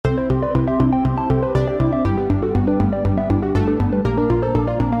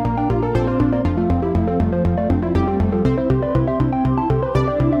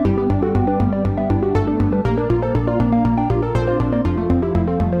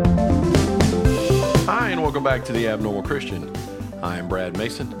welcome back to The Abnormal Christian. I am Brad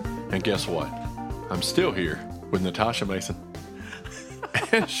Mason, and guess what? I'm still here with Natasha Mason,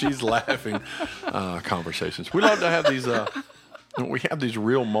 and she's laughing. Conversations. We love to have these. We have these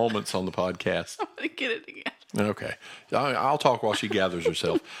real moments on the podcast. I'm gonna get it again. Okay. I'll talk while she gathers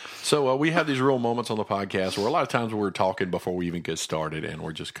herself. So we have these real moments on the podcast where a lot of times we're talking before we even get started and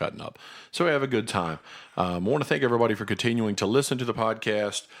we're just cutting up. So we have a good time. I want to thank everybody for continuing to listen to the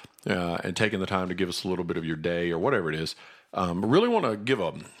podcast and taking the time to give us a little bit of your day or whatever it is. Really want to give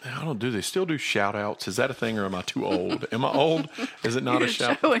do they still do shout outs? Is that a thing or am I too old? Am I old? Is it not You're a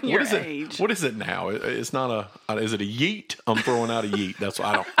shout? showing your What is age. it? What is it now? It's not is it a yeet? I'm throwing out a yeet. That's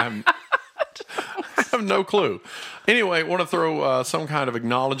what I have no clue. Anyway, want to throw some kind of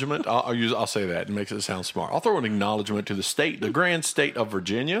acknowledgement. I'll say that. It makes it sound smart. I'll throw an acknowledgement to the grand state of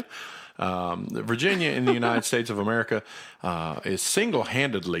Virginia. Virginia in the United States of America is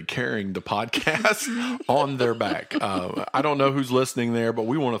single-handedly carrying the podcast on their back. I don't know who's listening there, but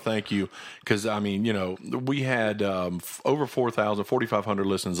we want to thank you because, we had over 4,500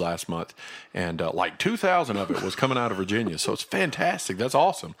 listens last month, and like 2,000 of it was coming out of Virginia. So it's fantastic. That's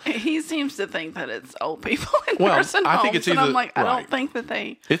awesome. He seems to think that it's old people in Well, nursing I homes, think it's and either- I'm like, I right. don't think that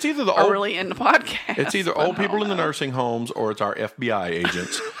they It's either the are old, really into podcasts. It's either but old I people don't in the know. nursing homes or it's our FBI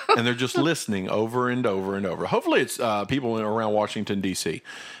agents, and they're just listening over and over and over. Hopefully it's people around Washington, D.C.,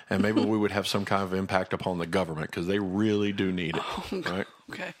 and maybe we would have some kind of impact upon the government because they really do need it. Right?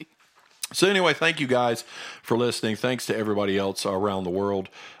 Okay. So anyway, thank you guys for listening. Thanks to everybody else around the world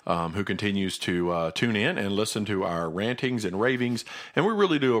who continues to tune in and listen to our rantings and ravings, and we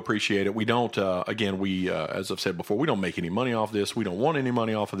really do appreciate it. We don't, as I've said before, we don't make any money off this. We don't want any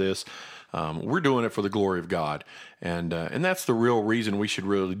money off of this. We're doing it for the glory of God, and that's the real reason we should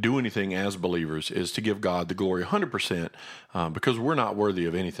really do anything as believers is to give God the glory 100%, because we're not worthy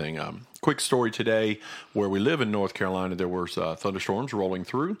of anything. Quick story today, where we live in North Carolina, there was thunderstorms rolling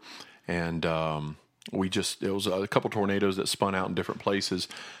through, and it was a couple tornadoes that spun out in different places.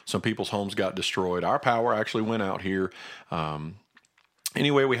 Some people's homes got destroyed. Our power actually went out here.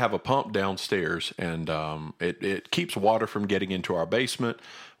 Anyway, we have a pump downstairs, and it keeps water from getting into our basement.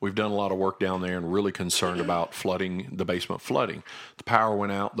 We've done a lot of work down there and really concerned about the basement flooding. The power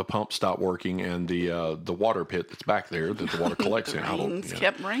went out, the pump stopped working, and the water pit that's back there that the water collects in.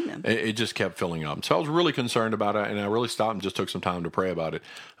 Kept raining. It just kept filling up. So I was really concerned about it, and I really stopped and just took some time to pray about it.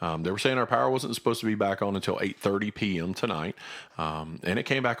 They were saying our power wasn't supposed to be back on until 8:30 p.m. tonight, and it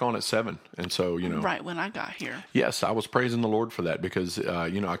came back on at 7. And so, Right when I got here. yes, I was praising the Lord for that because,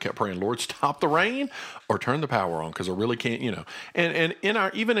 I kept praying, Lord, stop the rain or turn the power on because I really can't, And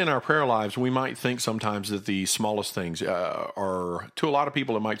even in our prayer lives, we might think sometimes that the smallest things are, to a lot of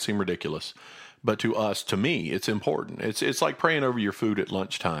people, it might seem ridiculous. But to us, to me, it's important. It's like praying over your food at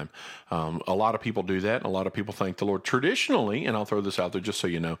lunchtime. A lot of people do that, and a lot of people thank the Lord. Traditionally, and I'll throw this out there just so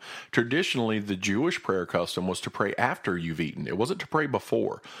you know, traditionally the Jewish prayer custom was to pray after you've eaten. It wasn't to pray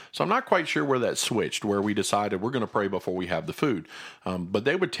before. So I'm not quite sure where that switched, where we decided we're going to pray before we have the food. But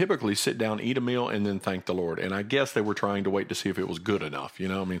they would typically sit down, eat a meal, and then thank the Lord. And I guess they were trying to wait to see if it was good enough.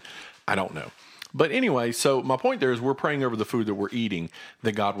 I don't know. But anyway, so my point there is we're praying over the food that we're eating,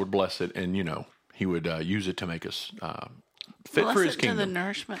 that God would bless it and, He would use it to make us fit Bless for His it kingdom. to the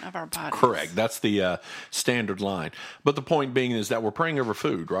nourishment of our bodies. Correct. That's the standard line. But the point being is that we're praying over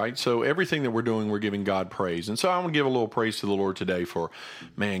food, right? So everything that we're doing, we're giving God praise. And so I want to give a little praise to the Lord today for,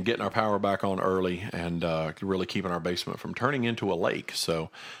 getting our power back on early and really keeping our basement from turning into a lake. So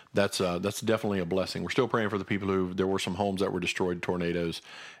that's definitely a blessing. We're still praying for the people there were some homes that were destroyed in tornadoes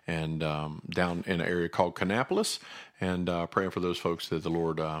and down in an area called Kannapolis, and praying for those folks that the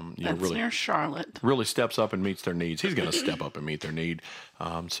Lord That's near Charlotte. really steps up and meets their needs. He's going to step up and meet their need.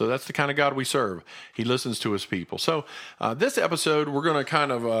 So that's the kind of God we serve. He listens to His people. So this episode, we're going to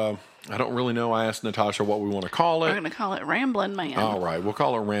kind of, I don't really know. I asked Natasha what we want to call it. We're going to call it Rambling Man. All right, we'll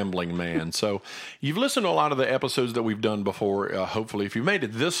call it Rambling Man. So you've listened to a lot of the episodes that we've done before. Hopefully, if you've made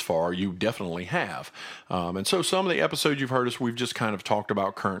it this far, you definitely have. And so some of the episodes you've heard us, we've just kind of talked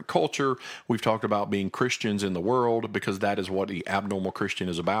about current culture. We've talked about being Christians in the world because that is what the abnormal Christian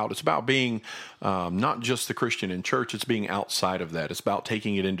is about. It's about being not just the Christian in church. It's being outside of that. It's about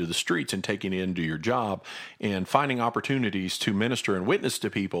taking it into the streets and taking it into your job and finding opportunities to minister and witness to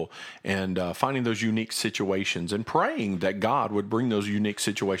people and finding those unique situations and praying that God would bring those unique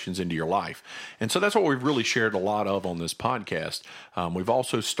situations into your life. And so that's what we've really shared a lot of on this podcast. We've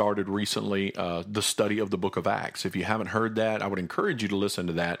also started recently the study of the book of Acts. If you haven't heard that, I would encourage you to listen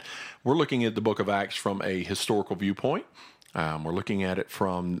to that. We're looking at the book of Acts from a historical viewpoint. We're looking at it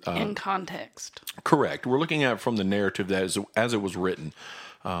from... in context. Correct. We're looking at it from the narrative that is, as it was written.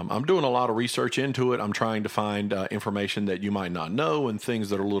 I'm doing a lot of research into it. I'm trying to find information that you might not know and things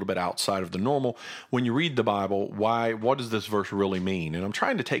that are a little bit outside of the normal. When you read the Bible, what does this verse really mean? And I'm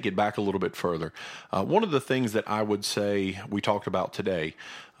trying to take it back a little bit further. One of the things that I would say we talked about today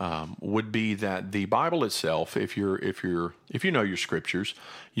would be that the Bible itself, if you know your scriptures,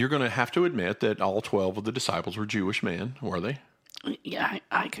 you're going to have to admit that all 12 of the disciples were Jewish men, were they? Yeah,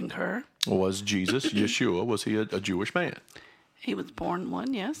 I concur. Was Jesus, Yeshua, was he a Jewish man? He was born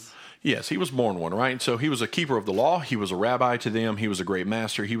one, yes. Yes, he was born one, right? So he was a keeper of the law. He was a rabbi to them. He was a great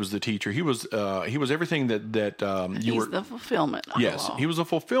master. He was the teacher. He was everything that you were. He's the fulfillment of the law. Yes, he was a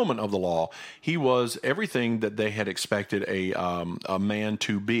fulfillment of the law. He was everything that they had expected a man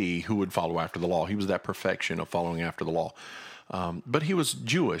to be who would follow after the law. He was that perfection of following after the law. But he was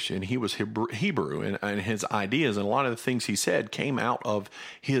Jewish and he was Hebrew, and his ideas and a lot of the things he said came out of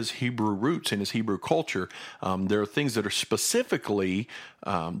his Hebrew roots and his Hebrew culture. There are things that are specifically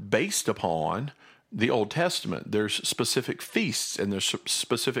based upon the Old Testament. There's specific feasts and there's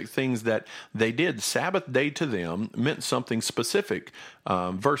specific things that they did. Sabbath day to them meant something specific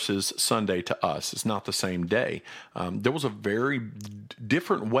versus Sunday to us. It's not the same day. There was a very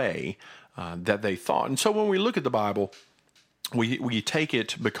different way that they thought. And so when we look at the Bible, we take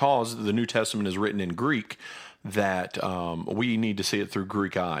it because the New Testament is written in Greek that we need to see it through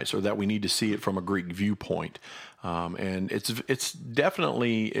Greek eyes, or that we need to see it from a Greek viewpoint. And it's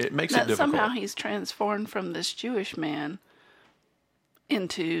definitely, it makes it difficult. Somehow he's transformed from this Jewish man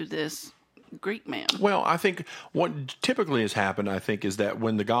into this Greek man. Well, I think what typically has happened, is that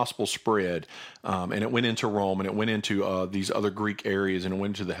when the gospel spread and it went into Rome and it went into these other Greek areas and it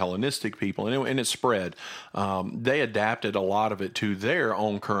went to the Hellenistic people and it spread, they adapted a lot of it to their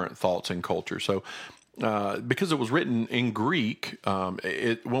own current thoughts and culture. So because it was written in Greek,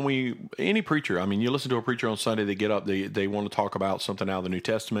 any preacher, you listen to a preacher on Sunday, they get up, they want to talk about something out of the New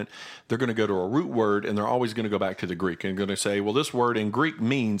Testament, they're going to go to a root word and they're always going to go back to the Greek and going to say, well, this word in Greek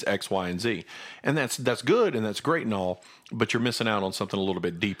means X, Y, and Z. And that's good and that's great and all, but you're missing out on something a little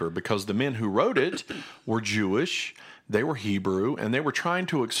bit deeper because the men who wrote it were Jewish. They were Hebrew, and they were trying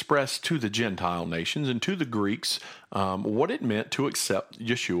to express to the Gentile nations and to the Greeks what it meant to accept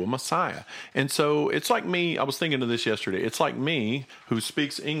Yeshua Messiah. And so it's like me, I was thinking of this yesterday, it's like me who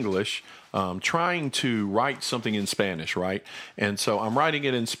speaks English trying to write something in Spanish, right? And so I'm writing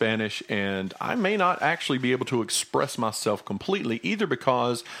it in Spanish, and I may not actually be able to express myself completely, either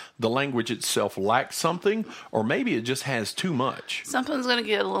because the language itself lacks something, or maybe it just has too much. Something's going to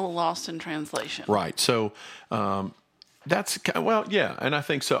get a little lost in translation. Right. So, yeah, and I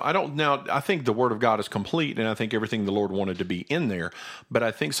think so. I think the Word of God is complete, and I think everything the Lord wanted to be in there, but I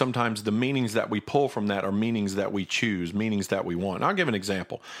think sometimes the meanings that we pull from that are meanings that we choose, meanings that we want. And I'll give an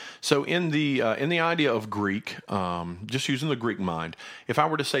example. So in the idea of Greek, just using the Greek mind, if I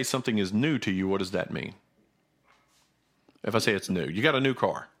were to say something is new to you, what does that mean? If I say it's new, you got a new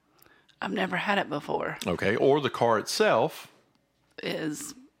car. I've never had it before. Okay, or the car itself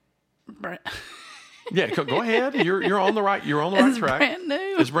is... Yeah, go ahead. You're on the right. You're on the right track. Brand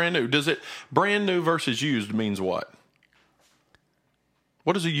new. It's brand new. Does it brand new versus used means what?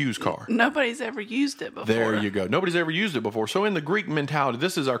 What is a used car? Nobody's ever used it before. There you go. Nobody's ever used it before. So in the Greek mentality,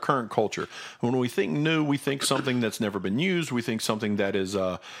 this is our current culture. When we think new, we think something that's never been used. We think something that is,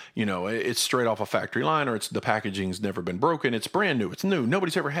 it's straight off a factory line, or the packaging's never been broken. It's brand new. It's new.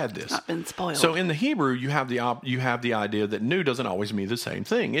 Nobody's ever had this. It's not been spoiled. So in the Hebrew, you have the idea that new doesn't always mean the same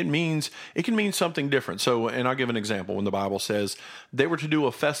thing. It can mean something different. So, and I'll give an example. When the Bible says they were to do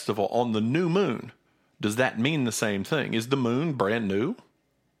a festival on the new moon, does that mean the same thing? Is the moon brand new?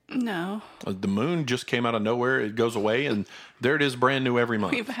 No. The moon just came out of nowhere. It goes away, and there it is, brand new every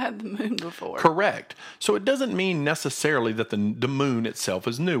month. We've had the moon before. Correct. So it doesn't mean necessarily that the moon itself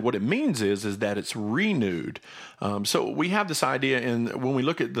is new. What it means is that it's renewed. So we have this idea, and when we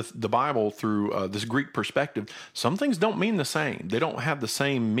look at the Bible through this Greek perspective, some things don't mean the same. They don't have the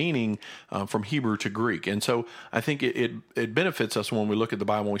same meaning from Hebrew to Greek. And so I think it benefits us when we look at the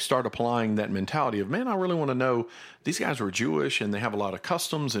Bible and we start applying that mentality of, man, I really want to know, these guys were Jewish and they have a lot of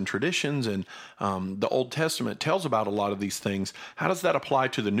customs and traditions, and the Old Testament tells about a lot of these things. How does that apply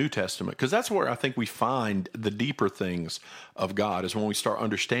to the New Testament? Because that's where I think we find the deeper things of God, is when we start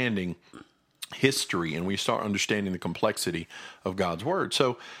understanding history and we start understanding the complexity of God's Word.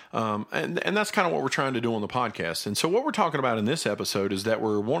 So, and that's kind of what we're trying to do on the podcast. And so what we're talking about in this episode is that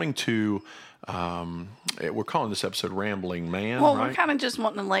we're wanting to, we're calling this episode Rambling Man, well, right? We're kind of just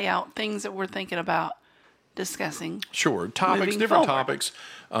wanting to lay out things that we're thinking about discussing. Sure, topics, different topics,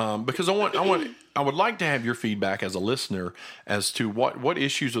 because I want I would like to have your feedback as a listener as to what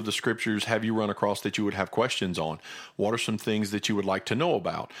issues of the scriptures have you run across that you would have questions on? What are some things that you would like to know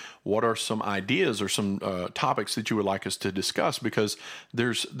about? What are some ideas or some topics that you would like us to discuss? Because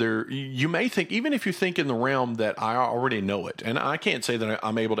you may think, even if you think in the realm that I already know it, and I can't say that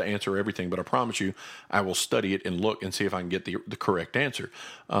I'm able to answer everything, but I promise you I will study it and look and see if I can get the correct answer.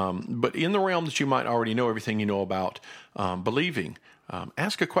 But in the realm that you might already know everything you know about believing,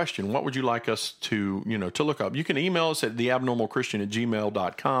 ask a question. What would you like us to look up? You can email us at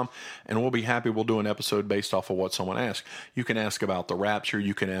theabnormalchristian@gmail.com, and we'll be happy. We'll do an episode based off of what someone asks. You can ask about the rapture.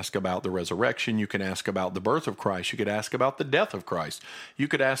 You can ask about the resurrection. You can ask about the birth of Christ. You could ask about the death of Christ. You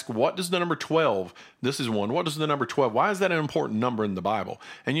could ask, what does the number 12, this is one, what does the number 12, why is that an important number in the Bible?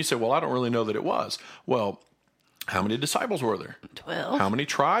 And you say, well, I don't really know that it was. Well, how many disciples were there? 12. How many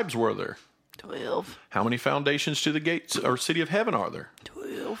tribes were there? 12. How many foundations to the gates or city of heaven are there?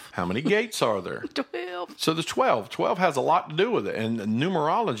 12. How many gates are there? 12. So there's 12. 12 has a lot to do with it. And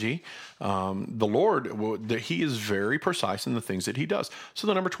numerology, the Lord, he is very precise in the things that he does. So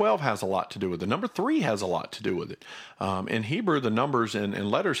the number 12 has a lot to do with it. Number 3 has a lot to do with it. In Hebrew, the numbers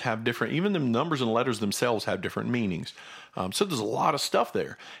and letters have different, even the numbers and letters themselves have different meanings. So there's a lot of stuff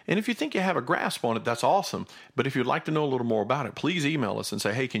there. And if you think you have a grasp on it, that's awesome. But if you'd like to know a little more about it, please email us and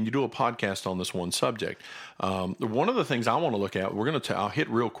say, hey, can you do a podcast on this one subject? One of the things I want to look at, I'll hit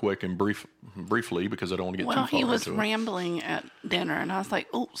real quick and briefly because I don't want to get too far into it. Well, he was rambling at dinner, and I was like,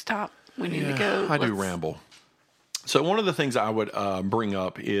 oh, stop. We need to go. I do ramble. So one of the things I would bring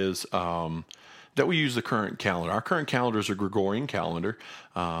up is that we use the current calendar. Our current calendar is a Gregorian calendar,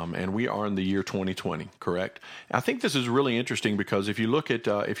 and we are in the year 2020, correct? I think this is really interesting because if you look at,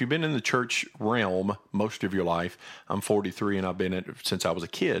 if you've been in the church realm most of your life, I'm 43 and I've been in it since I was a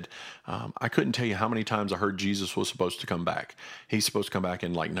kid, I couldn't tell you how many times I heard Jesus was supposed to come back. He's supposed to come back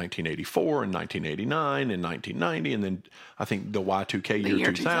in like 1984 and 1989 and 1990, and then I think the Y2K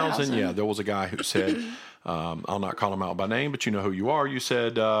year 2000. Yeah, there was a guy who said, I'll not call him out by name, but you know who you are. You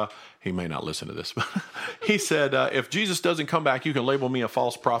said, he may not listen to this, but he said, if Jesus doesn't come back, you can label me a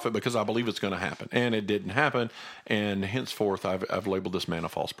false prophet because I believe it's going to happen. And it didn't happen. And henceforth, I've labeled this man a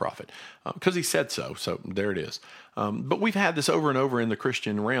false prophet because he said so. So there it is. But we've had this over and over in the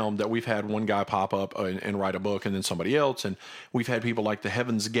Christian realm that we've had one guy pop up and write a book and then somebody else. And we've had people like the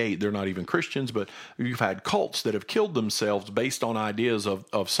Heaven's Gate. They're not even Christians, but you've had cults that have killed themselves based on ideas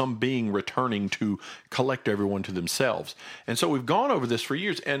of some being returning to collect everyone to themselves. And so we've gone over this for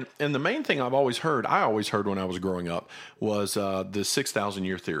years. And the main thing I always heard when I was growing up was the 6,000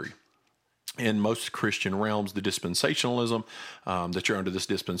 year theory. In most Christian realms, the dispensationalism, that you're under this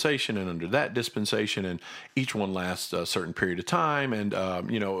dispensation and under that dispensation, and each one lasts a certain period of time. And,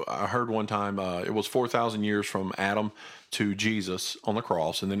 I heard one time it was 4,000 years from Adam to Jesus on the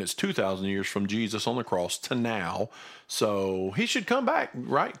cross, and then it's 2,000 years from Jesus on the cross to now. So he should come back,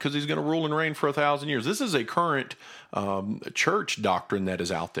 right? Because he's going to rule and reign for 1,000 years. This is a current church doctrine that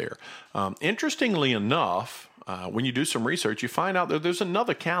is out there. Interestingly enough, when you do some research, you find out that there's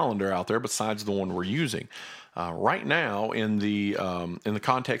another calendar out there besides the one we're using. Right now, in the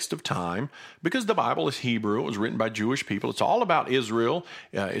context of time, because the Bible is Hebrew, it was written by Jewish people. It's all about Israel.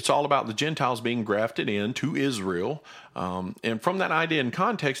 It's all about the Gentiles being grafted into Israel. And from that idea and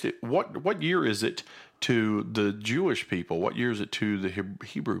context, what year is it to the Jewish people? What year is it to the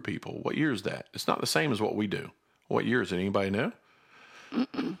Hebrew people? What year is that? It's not the same as what we do. What year is it? Anybody know?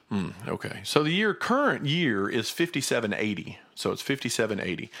 Okay. So the current year is 5780. So it's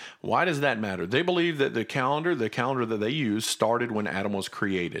 5780. Why does that matter? They believe that the calendar that they use started when Adam was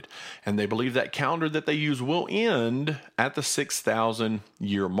created. And they believe that calendar that they use will end at the 6,000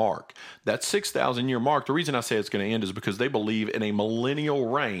 year mark. That 6,000 year mark, the reason I say it's going to end is because they believe in a millennial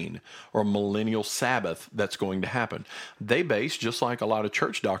reign or millennial Sabbath that's going to happen. They base, just like a lot of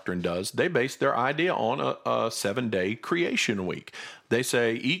church doctrine does, they base their idea on a 7-day creation week. They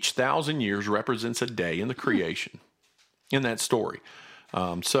say each 1,000 years represents a day in the creation. In that story.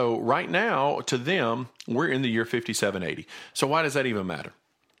 So right now, to them, we're in the year 5780. So why does that even matter?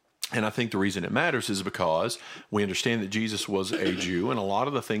 And I think the reason it matters is because we understand that Jesus was a Jew, and a lot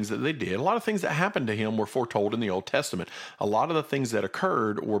of the things that they did, a lot of things that happened to him were foretold in the Old Testament. A lot of the things that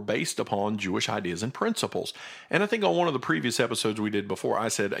occurred were based upon Jewish ideas and principles. And I think on one of the previous episodes we did before, I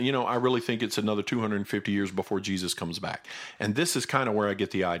said, I really think it's another 250 years before Jesus comes back. And this is kind of where I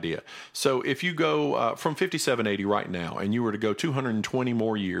get the idea. So if you go from 5780 right now, and you were to go 220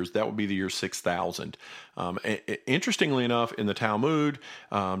 more years, that would be the year 6000. Interestingly enough, in the Talmud,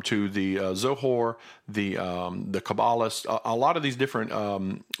 to the Zohar, the Kabbalists, a lot of these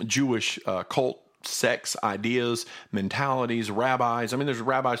different Jewish cult sects, ideas, mentalities, rabbis. I mean, there's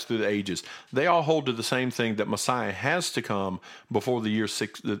rabbis through the ages. They all hold to the same thing, that Messiah has to come before the year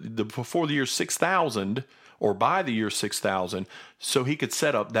before the year 6,000, or by the year 6,000, so he could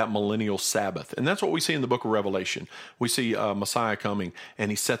set up that millennial Sabbath. And that's what we see in the book of Revelation. We see Messiah coming,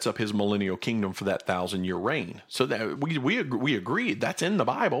 and he sets up his millennial kingdom for that 1,000-year reign. So that we agree that's in the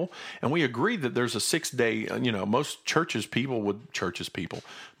Bible, and we agree that there's a 6-day, most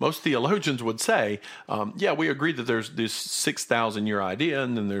most theologians would say, we agree that there's this 6,000-year idea,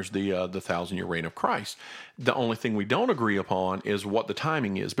 and then there's the 1,000-year reign of Christ. The only thing we don't agree upon is what the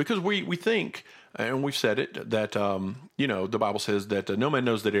timing is, because we think, and we've said it, that, the Bible says that no man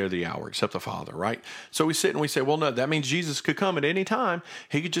knows the day or the hour except the Father, right? So we sit and we say, well, no, that means Jesus could come at any time.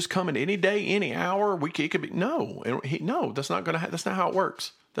 He could just come at any day, any hour. He could be, no, that's not going to, that's not how it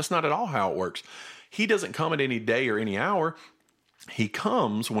works. That's not at all how it works. He doesn't come at any day or any hour. He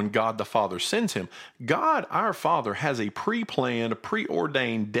comes when God the Father sends him. God, our Father, has a pre-planned,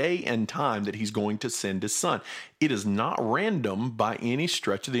 preordained day and time that he's going to send his Son. It is not random by any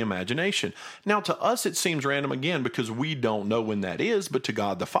stretch of the imagination. Now, to us, it seems random again because we don't know when that is, but to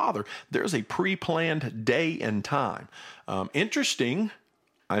God the Father, there's a pre-planned day and time. Interesting,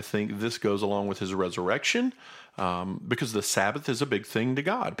 I think this goes along with his resurrection. Because the Sabbath is a big thing to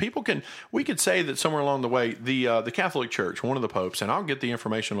God. We could say that somewhere along the way, the Catholic Church, one of the popes, and I'll get the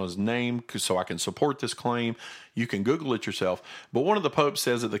information on his name so I can support this claim. You can Google it yourself. But one of the popes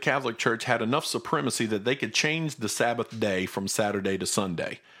says that the Catholic Church had enough supremacy that they could change the Sabbath day from Saturday to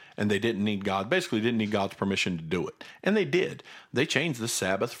Sunday. And they didn't need God's permission to do it. And they did. They changed the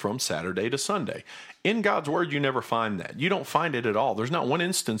Sabbath from Saturday to Sunday. In God's word, you never find that. You don't find it at all. There's not one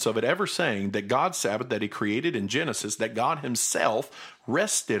instance of it ever saying that God's Sabbath that he created in Genesis, that God himself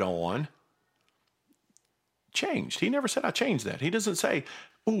rested on, changed. He never said, I changed that. He doesn't say,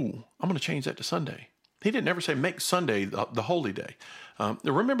 ooh, I'm going to change that to Sunday. He didn't ever say, make Sunday the holy day.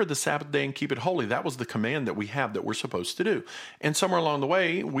 Remember the Sabbath day and keep it holy. That was the command that we have that we're supposed to do. And somewhere along the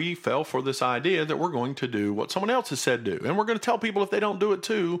way, we fell for this idea that we're going to do what someone else has said do. And we're going to tell people if they don't do it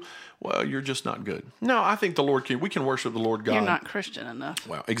too, well, you're just not good. No, I think we can worship the Lord God. You're not Christian enough.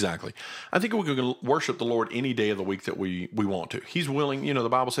 Well, exactly. I think we can worship the Lord any day of the week that we want to. He's willing, the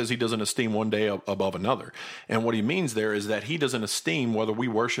Bible says he doesn't esteem one day above another. And what he means there is that he doesn't esteem whether we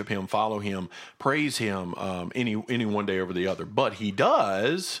worship him, follow him, praise him any one day over the other. But he does.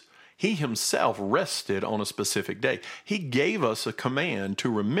 He himself rested on a specific day. He gave us a command to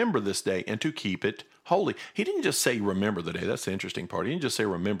remember this day and to keep it holy. He didn't just say remember the day. That's the interesting part. He didn't just say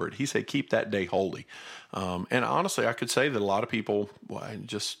remember it. He said keep that day holy. And honestly, I could say that a lot of people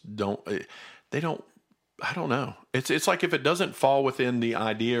just don't. I don't know. It's like if it doesn't fall within the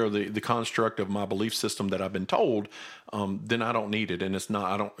idea or the construct of my belief system that I've been told, then I don't need it. And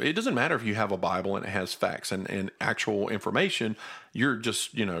it doesn't matter if you have a Bible and it has facts and actual information. You're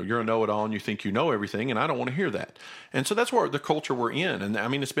just, you're a know-it-all and you think you know everything, and I don't want to hear that. And so that's where the culture we're in. And I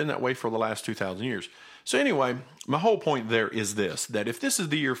mean, it's been that way for the last 2,000 years. So anyway, my whole point there is this, that if this is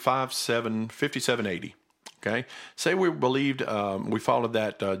the year 5780, okay, say we believed, we followed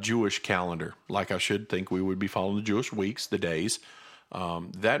that Jewish calendar, like I should think we would be following the Jewish weeks, the days.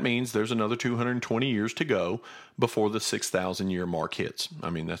 That means there's another 220 years to go before the 6,000-year mark hits. I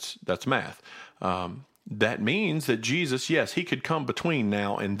mean, that's math. That means that Jesus, yes, he could come between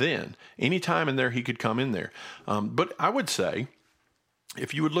now and then. Any time in there, he could come in there. But I would say,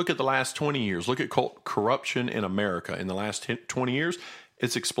 if you would look at the last 20 years, look at corruption in America in the last 20 years,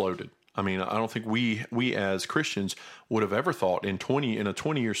 it's exploded. I mean, I don't think we as Christians would have ever thought in a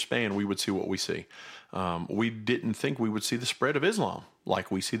 20-year span we would see what we see. We didn't think we would see the spread of Islam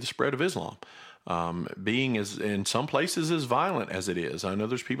like we see the spread of Islam. Being as in some places as violent as it is. I know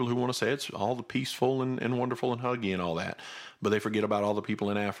there's people who want to say it's all the peaceful and wonderful and huggy and all that, but they forget about all the people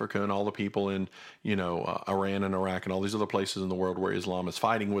in Africa and all the people in Iran and Iraq and all these other places in the world where Islam is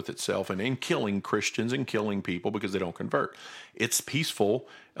fighting with itself and killing Christians and killing people because they don't convert. It's peaceful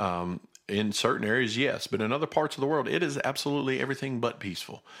in certain areas, yes, but in other parts of the world, it is absolutely everything but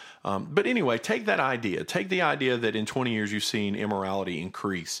peaceful. But anyway, take the idea that in 20 years you've seen immorality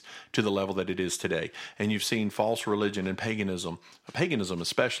increase to the level that it is today, and you've seen false religion and paganism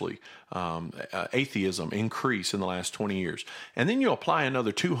especially, atheism increase in the last 20 years. And then you apply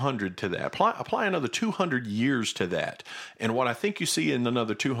another 200 to that, apply another 200 years to that. And what I think you see in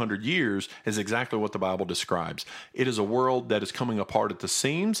another 200 years is exactly what the Bible describes. It is a world that is coming apart at the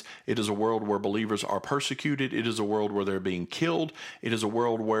seams. It is a world where believers are persecuted. It is a world where they're being killed. It is a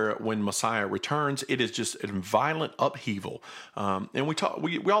world where when Messiah returns, it is just a violent upheaval. And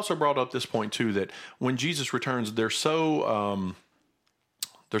we also brought up this point too, that when Jesus returns, they're so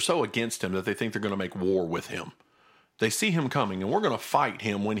They're so against him that they think they're going to make war with him. They see him coming, and we're going to fight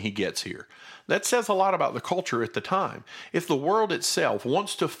him when he gets here. That says a lot about the culture at the time. If the world itself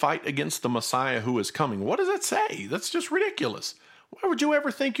wants to fight against the Messiah who is coming, what does that say? That's just ridiculous. Why would you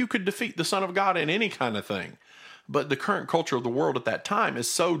ever think you could defeat the Son of God in any kind of thing? But the current culture of the world at that time is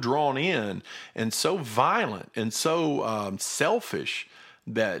so drawn in and so violent and so selfish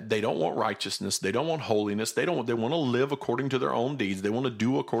that they don't want righteousness, they don't want holiness, they want to live according to their own deeds, they want to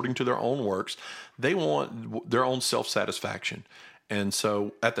do according to their own works, they want their own self-satisfaction. And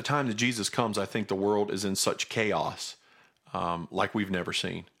so at the time that Jesus comes, I think the world is in such chaos like we've never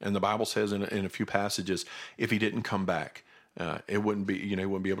seen. And the Bible says in a few passages, if he didn't come back, it wouldn't be, he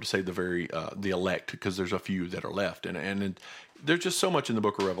wouldn't be able to save the elect, because there's a few that are left. And there's just so much in the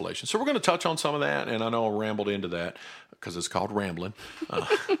book of Revelation. So we're going to touch on some of that, and I know I rambled into that because it's called rambling.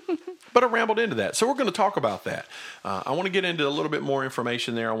 But I rambled into that. So we're going to talk about that. I want to get into a little bit more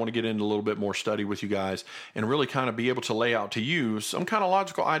information there. I want to get into a little bit more study with you guys and really kind of be able to lay out to you some kind of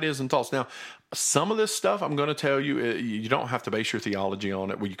logical ideas and thoughts. Now, some of this stuff I'm going to tell you, you don't have to base your theology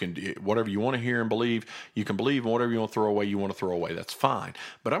on it. Well, you can, whatever you want to hear and believe, you can believe, and whatever you want to throw away, you want to throw away. That's fine.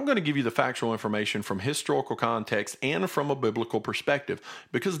 But I'm going to give you the factual information from historical context and from a biblical perspective,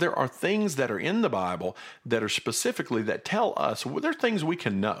 because there are things that are in the Bible that are specifically that tell us, well, there are things we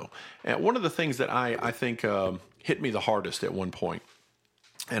can know. And one of the things that I think hit me the hardest at one point,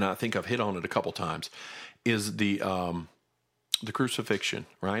 and I think I've hit on it a couple times, is the crucifixion,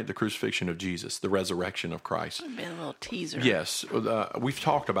 right? The crucifixion of Jesus, the resurrection of Christ. Maybe a little teaser. Yes, we've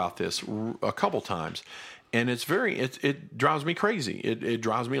talked about this a couple times, and it drives me crazy. It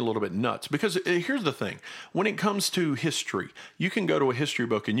drives me a little bit nuts, because here's the thing. When it comes to history, you can go to a history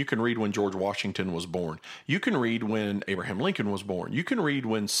book and you can read when George Washington was born. You can read when Abraham Lincoln was born. You can read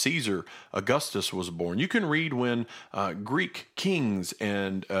when Caesar Augustus was born. You can read when Greek kings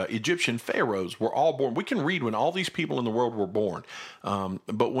and Egyptian pharaohs were all born. We can read when all these people in the world were born.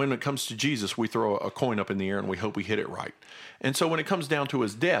 But when it comes to Jesus, we throw a coin up in the air and we hope we hit it right. And so when it comes down to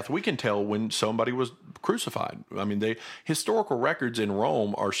his death, we can tell when somebody was crucified. I mean, the historical records in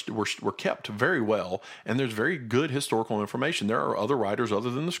Rome were kept very well, and there's very good historical information. There are other writers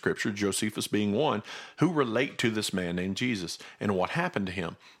other than the Scripture, Josephus being one, who relate to this man named Jesus and what happened to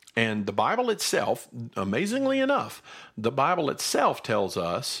him. And the Bible itself, amazingly enough, the Bible itself tells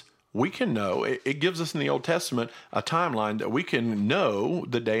us, we can know, it gives us in the Old Testament a timeline that we can know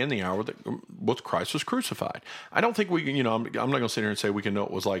the day and the hour that Christ was crucified. I don't think we can, I'm not going to sit here and say we can know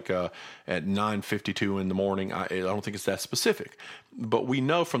it was like at 9:52 in the morning. I don't think it's that specific. But we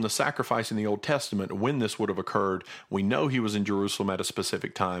know from the sacrifice in the Old Testament when this would have occurred. We know he was in Jerusalem at a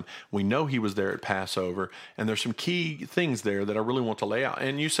specific time. We know he was there at Passover. And there's some key things there that I really want to lay out.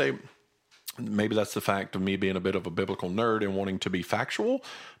 And you say, maybe that's the fact of me being a bit of a biblical nerd and wanting to be factual,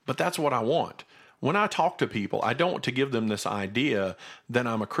 but that's what I want. When I talk to people, I don't want to give them this idea that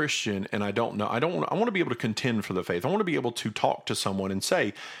I'm a Christian and I don't know. I want to be able to contend for the faith. I want to be able to talk to someone and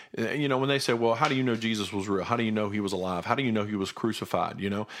say, when they say, well, how do you know Jesus was real? How do you know he was alive? How do you know he was crucified?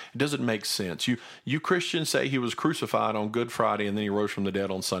 It doesn't make sense. You Christians say he was crucified on Good Friday and then he rose from the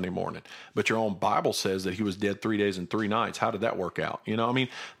dead on Sunday morning. But your own Bible says that he was dead 3 days and 3 nights. How did that work out?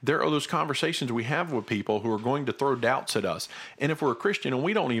 There are those conversations we have with people who are going to throw doubts at us. And if we're a Christian and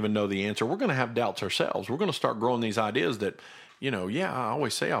we don't even know the answer, we're going to have doubts ourselves. We're going to start growing these ideas that, I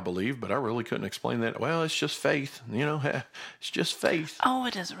always say I believe, but I really couldn't explain that. Well, it's just faith, it's just faith. Oh,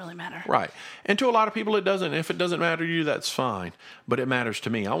 it doesn't really matter. Right. And to a lot of people, it doesn't. If it doesn't matter to you, that's fine. But it matters to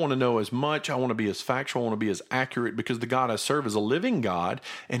me. I want to know as much. I want to be as factual. I want to be as accurate, because the God I serve is a living God,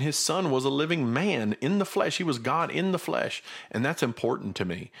 and his son was a living man in the flesh. He was God in the flesh. And that's important to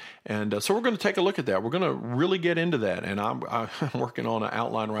me. And so we're going to take a look at that. We're going to really get into that. And I'm working on an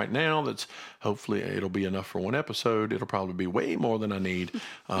outline right now that's hopefully it'll be enough for one episode. It'll probably be way more than I need.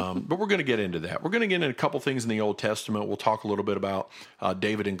 But we're going to get into that. We're going to get into a couple things in the Old Testament. We'll talk a little bit about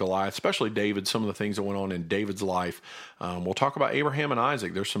David and Goliath, especially David, some of the things that went on in David's life. We'll talk about Abraham and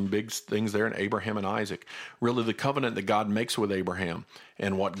Isaac. There's some big things there in Abraham and Isaac. Really the covenant that God makes with Abraham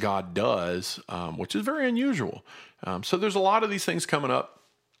and what God does, which is very unusual. So there's a lot of these things coming up.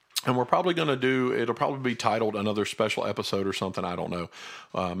 And we're probably going to it'll probably be titled another special episode or something, I don't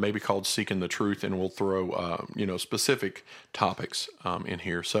know, maybe called Seeking the Truth, and we'll throw, specific topics in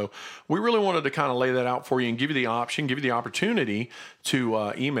here. So we really wanted to kind of lay that out for you and give you the option, give you the opportunity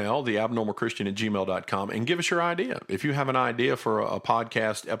to email theabnormalchristian@gmail.com and give us your idea. If you have an idea for a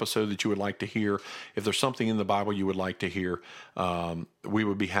podcast episode that you would like to hear, if there's something in the Bible you would like to hear, we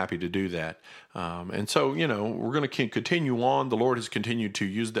would be happy to do that. And so, we're going to continue on. The Lord has continued to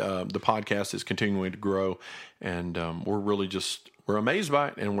use the podcast is continuing to grow, and we're really just we're amazed by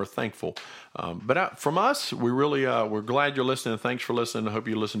it and we're thankful. But from us, we really we're glad you're listening. Thanks for listening. I hope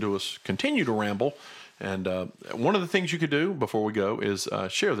you listen to us continue to ramble. And one of the things you could do before we go is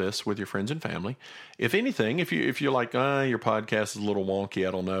share this with your friends and family. If anything, if you're like, your podcast is a little wonky,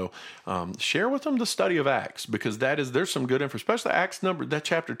 I don't know, share with them the study of Acts, because there's some good info, especially that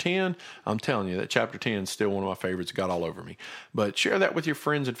chapter 10. I'm telling you, that chapter 10 is still one of my favorites. It got all over me. But share that with your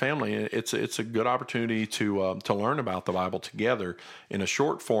friends and family. It's a good opportunity to learn about the Bible together in a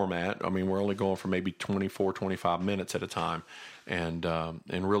short format. I mean, we're only going for maybe 24, 25 minutes at a time. And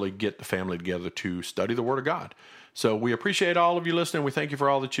really get the family together to study the Word of God. So we appreciate all of you listening. We thank you for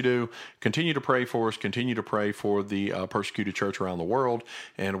all that you do. Continue to pray for us. Continue to pray for the persecuted church around the world.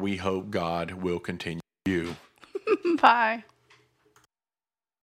 And we hope God will continue you. Bye.